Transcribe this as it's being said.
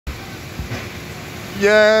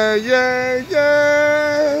Yeah, yeah,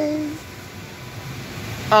 yeah.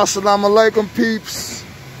 Assalamu alaikum, peeps.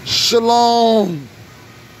 Shalom.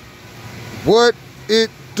 What it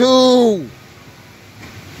do?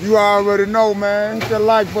 You already know, man. Hit that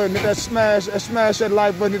like button, hit that smash that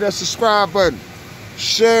like button, hit that subscribe button.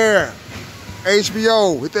 Share.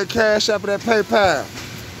 HBO. Hit that Cash App or that PayPal.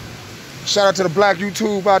 Shout out to the black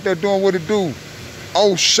YouTube out there doing what it do.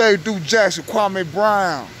 O'Shea, Du Jackson, Kwame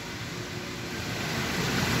Brown,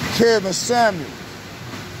 Kevin Samuel,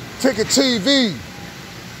 Ticket TV,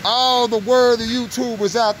 all the worthy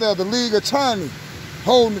YouTubers out there, the league attorney,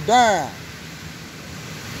 holding it down.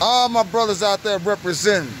 All my brothers out there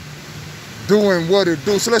representing, doing what it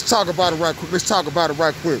do. So let's talk about it right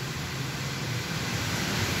quick.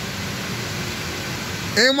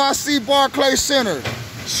 NYC Barclays Center,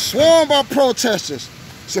 swarmed by protesters,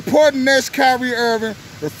 supporting next Kyrie Irving,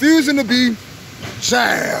 refusing to be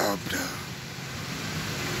jabbed.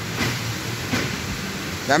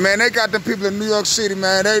 Now, man, they got them people in New York City,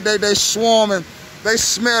 man. They swarming. They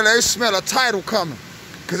smell a title coming,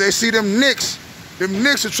 cause they see them Knicks. Them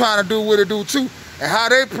Knicks are trying to do what they do too, and how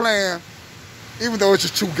they playing. Even though it's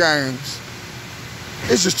just 2 games,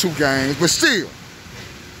 but still,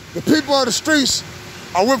 the people on the streets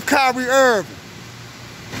are with Kyrie Irving.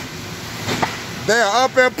 They are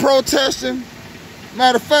up there protesting.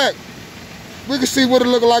 Matter of fact, we can see what it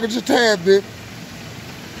look like just a tad bit.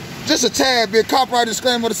 Just a tad bit. Copyright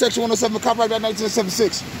disclaimer under Section 107 of Copyright Act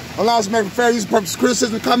 1976. Allows to make for fair use, purpose,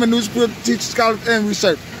 criticism, comment, news, teachers, scholars, and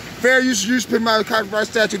research. Fair use of the copyright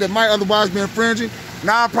statute that might otherwise be infringing.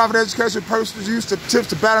 Non-profit education purposes use to tips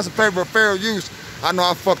to balance in favor of fair use. I know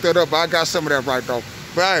I fucked that up, but I got some of that right though.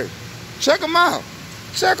 But hey, check them out.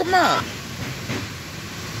 Check them out.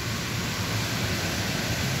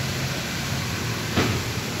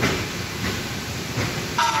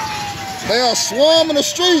 They are swarming the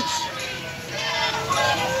streets.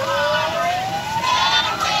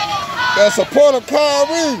 They support of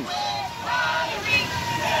Kyrie.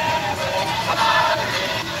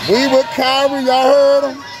 We with Kyrie, y'all heard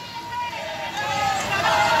him?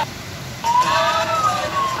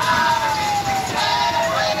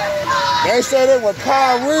 They say they were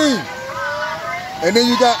Kyrie. And then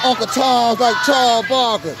you got Uncle Toms like Charles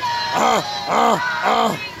Barker.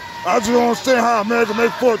 I just don't understand how a man can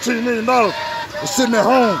make $14 million and sitting at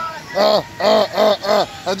home.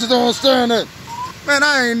 I just don't understand that. Man,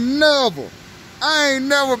 I ain't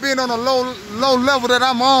never been on a low level that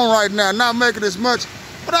I'm on right now, not making as much,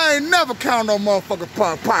 but I ain't never counted no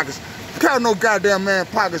motherfucking pockets. Counting no goddamn man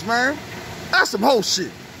pockets, man. That's some whole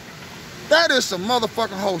shit. That is some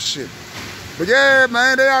motherfucking whole shit. But yeah,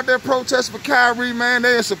 man, they out there protesting for Kyrie, man.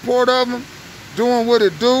 They in support of him, doing what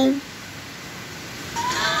it do.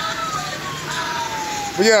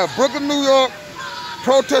 But yeah, Brooklyn, New York,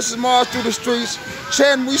 protesters march through the streets,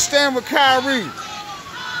 chanting, "We stand with Kyrie."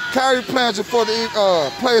 Kyrie plans for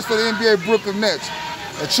the players for the NBA Brooklyn Nets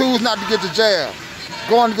and choose not to get the jab,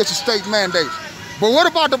 going against the state mandates. But what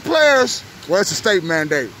about the players? Well, it's a state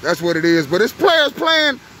mandate. That's what it is. But it's players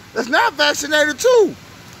playing that's not vaccinated too.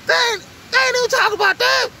 They ain't even talking about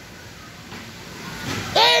that.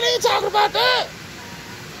 They ain't even talking about that.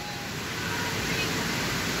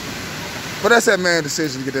 But that's that man's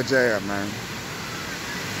decision to get that jab, man.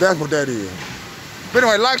 That's what that is. But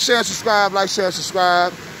anyway, like, share, and subscribe. Like, share, and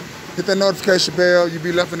subscribe. Hit that notification bell. You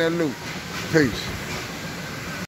be left in that loop. Peace.